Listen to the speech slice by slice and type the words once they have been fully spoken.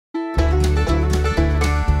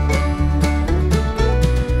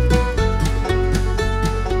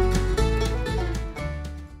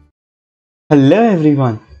Hello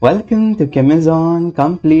everyone, welcome to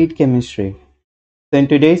Chemazon-Complete Chemistry. So in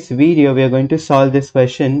today's video, we are going to solve this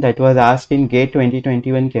question that was asked in GATE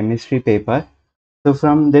 2021 chemistry paper. So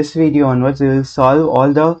from this video onwards, we will solve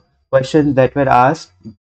all the questions that were asked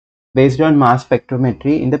based on mass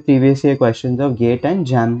spectrometry in the previous year questions of GATE and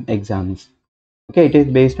JAM exams. Okay, it is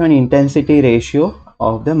based on intensity ratio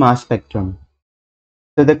of the mass spectrum.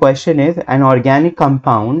 So the question is, an organic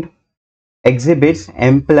compound exhibits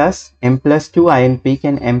M plus 2 ion peak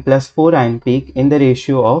and M plus 4 ion peak in the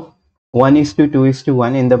ratio of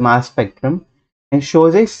 1:2:1 in the mass spectrum and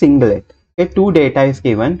shows a singlet. Okay, two data is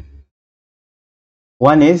given.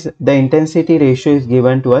 One is the intensity ratio is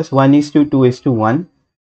given to us 1:2:1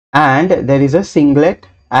 and there is a singlet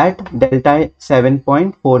at delta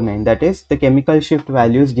 7.49, that is the chemical shift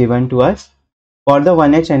values given to us for the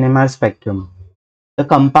 1H NMR spectrum. The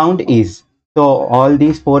compound is, so all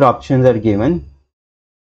these four options are given.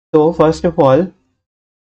 So first of all,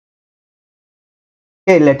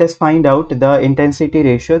 okay, let us find out the intensity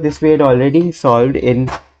ratio. This we had already solved in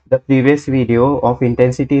the previous video of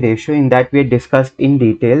intensity ratio. In that we had discussed in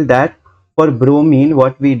detail that for bromine,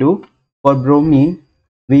 what we do, for bromine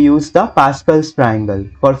we use the Pascal's triangle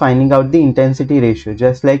for finding out the intensity ratio,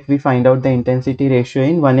 just like we find out the intensity ratio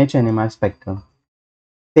in 1H NMR spectrum.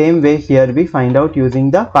 Same way here we find out using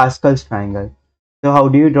the Pascal's triangle. So how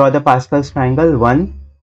do you draw the Pascal's triangle? 1,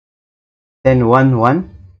 then 1, 1.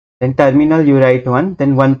 Then terminal you write 1,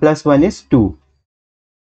 then 1 plus 1 is 2.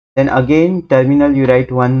 Then again terminal you write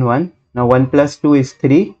 1, 1. Now 1 plus 2 is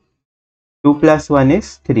 3. 2 plus 1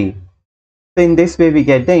 is 3. So in this way we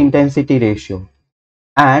get the intensity ratio.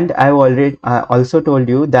 And I have already also told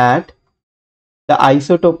you that the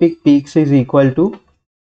isotopic peaks is equal to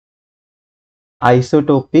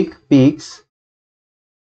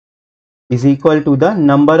the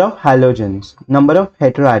number of halogens, number of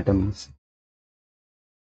heteroatoms.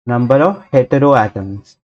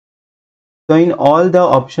 So in all the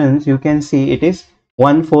options you can see it is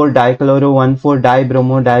 1,4-dichloro,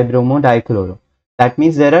 1,4-dibromo, dibromo, dichloro. That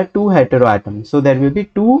means there are two heteroatoms. So there will be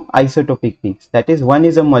two isotopic peaks. That is, one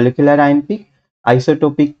is a molecular ion peak.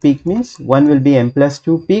 Isotopic peak means one will be M plus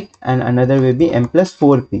 2 peak and another will be M plus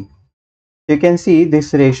 4 peak. You can see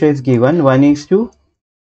this ratio is given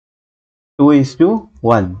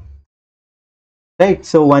 1:2:1. Right,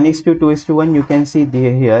 so 1:2:1 you can see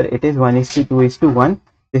here it is 1:2:1.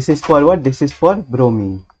 This is for what? This is for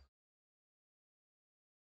bromine.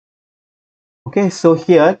 Okay, so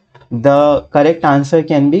here the correct answer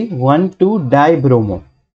can be 1,2-dibromo.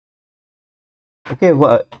 Okay,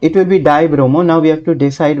 it will be dibromo. Now we have to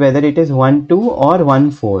decide whether it is 1,2 or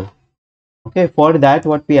 1,4. Okay, for that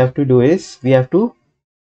what we have to do is we have to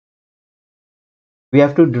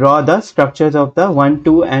draw the structures of the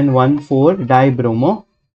 1,2 and 1,4-dibromo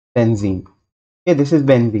benzene. Okay, this is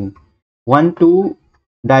benzene.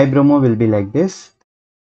 1,2-dibromo will be like this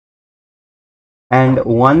and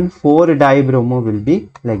 1,4-dibromo will be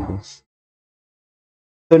like this.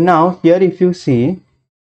 So now here if you see,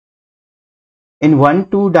 in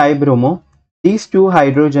 1,2-dibromo, these two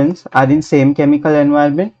hydrogens are in same chemical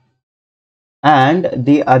environment and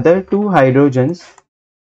the other two hydrogens,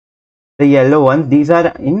 the yellow ones, these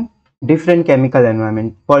are in different chemical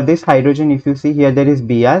environment. For this hydrogen, if you see here there is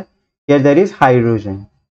Br, here there is hydrogen.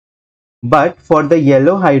 But for the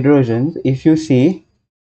yellow hydrogens, if you see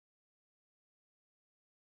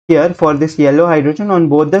here, for this yellow hydrogen on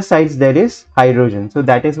both the sides there is hydrogen. So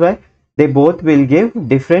that is why they both will give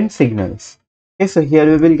different signals. Okay, so here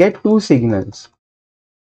we will get two signals,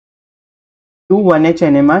 two 1H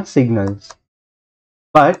NMR signals.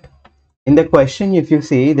 But in the question, if you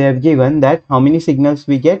see, they have given that how many signals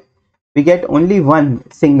we get only one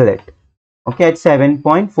singlet. Okay, at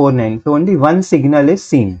 7.49. So only one signal is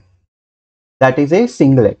seen. That is a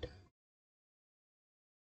singlet.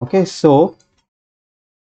 Okay, so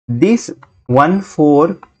this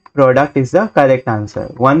 1,4 product is the correct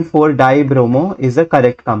answer. 1,4-dibromo is the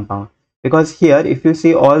correct compound, because here if you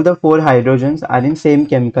see all the four hydrogens are in same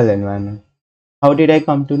chemical environment. How did I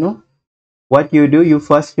come to know? What you do, you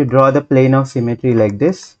first draw the plane of symmetry like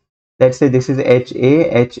this. Let's say this is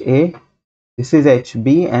HA, this is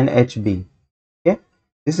HB and HB. Okay,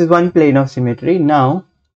 this is one plane of symmetry. Now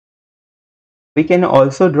we can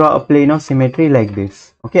also draw a plane of symmetry like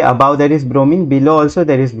this. Okay, above there is bromine, below also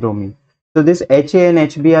there is bromine. So this HA and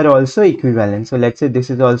HB are also equivalent. So let's say this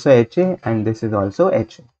is also HA and this is also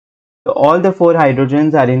HA. So all the four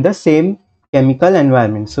hydrogens are in the same chemical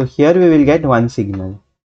environment. So here we will get one signal.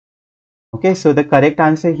 Okay, so the correct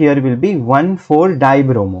answer here will be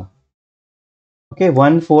 1,4-dibromo. Okay,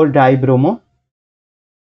 1,4-dibromo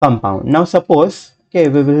compound. Now suppose Okay,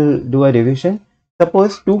 we will do a revision.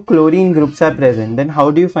 Suppose two chlorine groups are present, then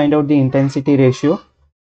how do you find out the intensity ratio?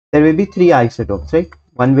 There will be three isotopes, right?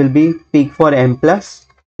 One will be peak for M plus.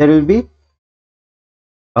 There will be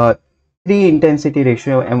uh, three intensity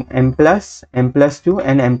ratio, M plus, M plus 2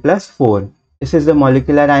 and M plus 4. This is the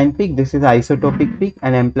molecular ion peak, this is isotopic peak,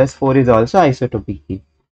 and M plus 4 is also isotopic peak.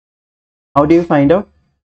 How do you find out?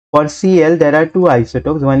 For Cl, there are two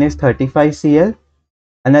isotopes. One is 35Cl,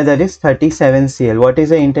 another is 37Cl. What is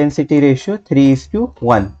the intensity ratio? 3 is to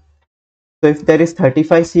 1. So if there is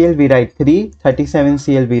 35Cl, we write 3,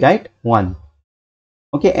 37Cl, we write 1.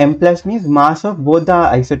 Okay, M plus means mass of both the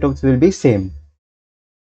isotopes will be same.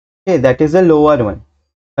 Okay, that is the lower one,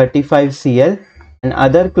 35Cl, and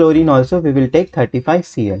other chlorine also we will take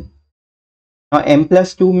 35Cl. Now M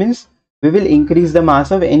plus 2 means we will increase the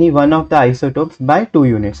mass of any one of the isotopes by 2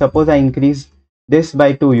 units. Suppose I increase this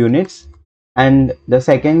by 2 units and the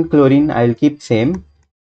second chlorine I will keep same.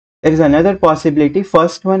 There is another possibility,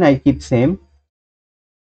 first one I keep same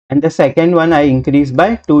and the second one I increase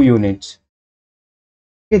by 2 units.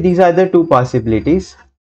 Okay, these are the two possibilities.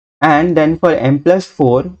 And then for M plus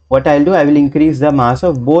 4, what I'll do, I will increase the mass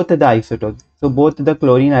of both the isotopes. So both the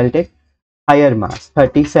chlorine I'll take higher mass,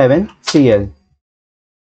 37Cl.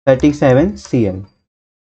 37Cl.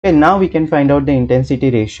 Okay, now we can find out the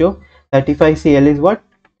intensity ratio. 35Cl is what?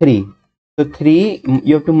 3. So 3,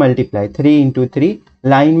 you have to multiply. 3 into 3.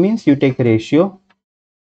 Line means you take ratio.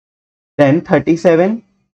 Then 37Cl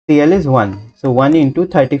is 1. So 1 into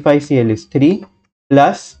 35Cl is 3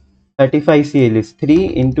 plus 35Cl is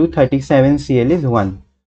 3 into 37Cl is 1.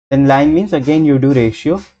 Then line means again you do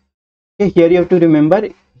ratio. Okay, here you have to remember,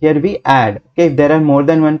 here we add. Okay, if there are more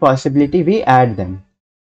than one possibility, we add them.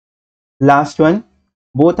 Last one,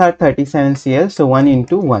 both are 37Cl, so 1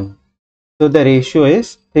 into 1. So the ratio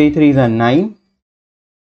is 3 3s are 9,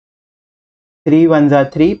 3 1s are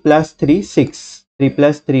 3 plus 3 6. 3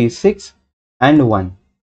 plus 3 is 6 and 1.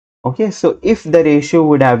 Okay, so if the ratio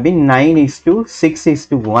would have been 9 is to 6 is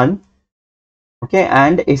to 1, okay,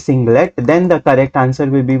 and a singlet, then the correct answer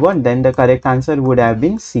will be what? Then the correct answer would have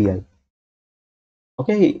been Cl.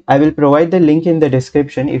 Okay, I will provide the link in the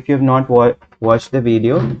description if you have not watched the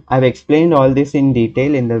video. I've explained all this in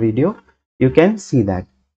detail in the video. You can see that.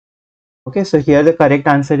 Okay, so here the correct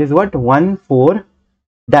answer is what?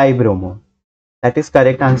 1,4-dibromo. That is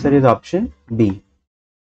correct answer is option B.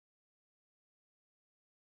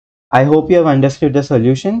 I hope you have understood the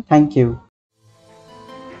solution. Thank you.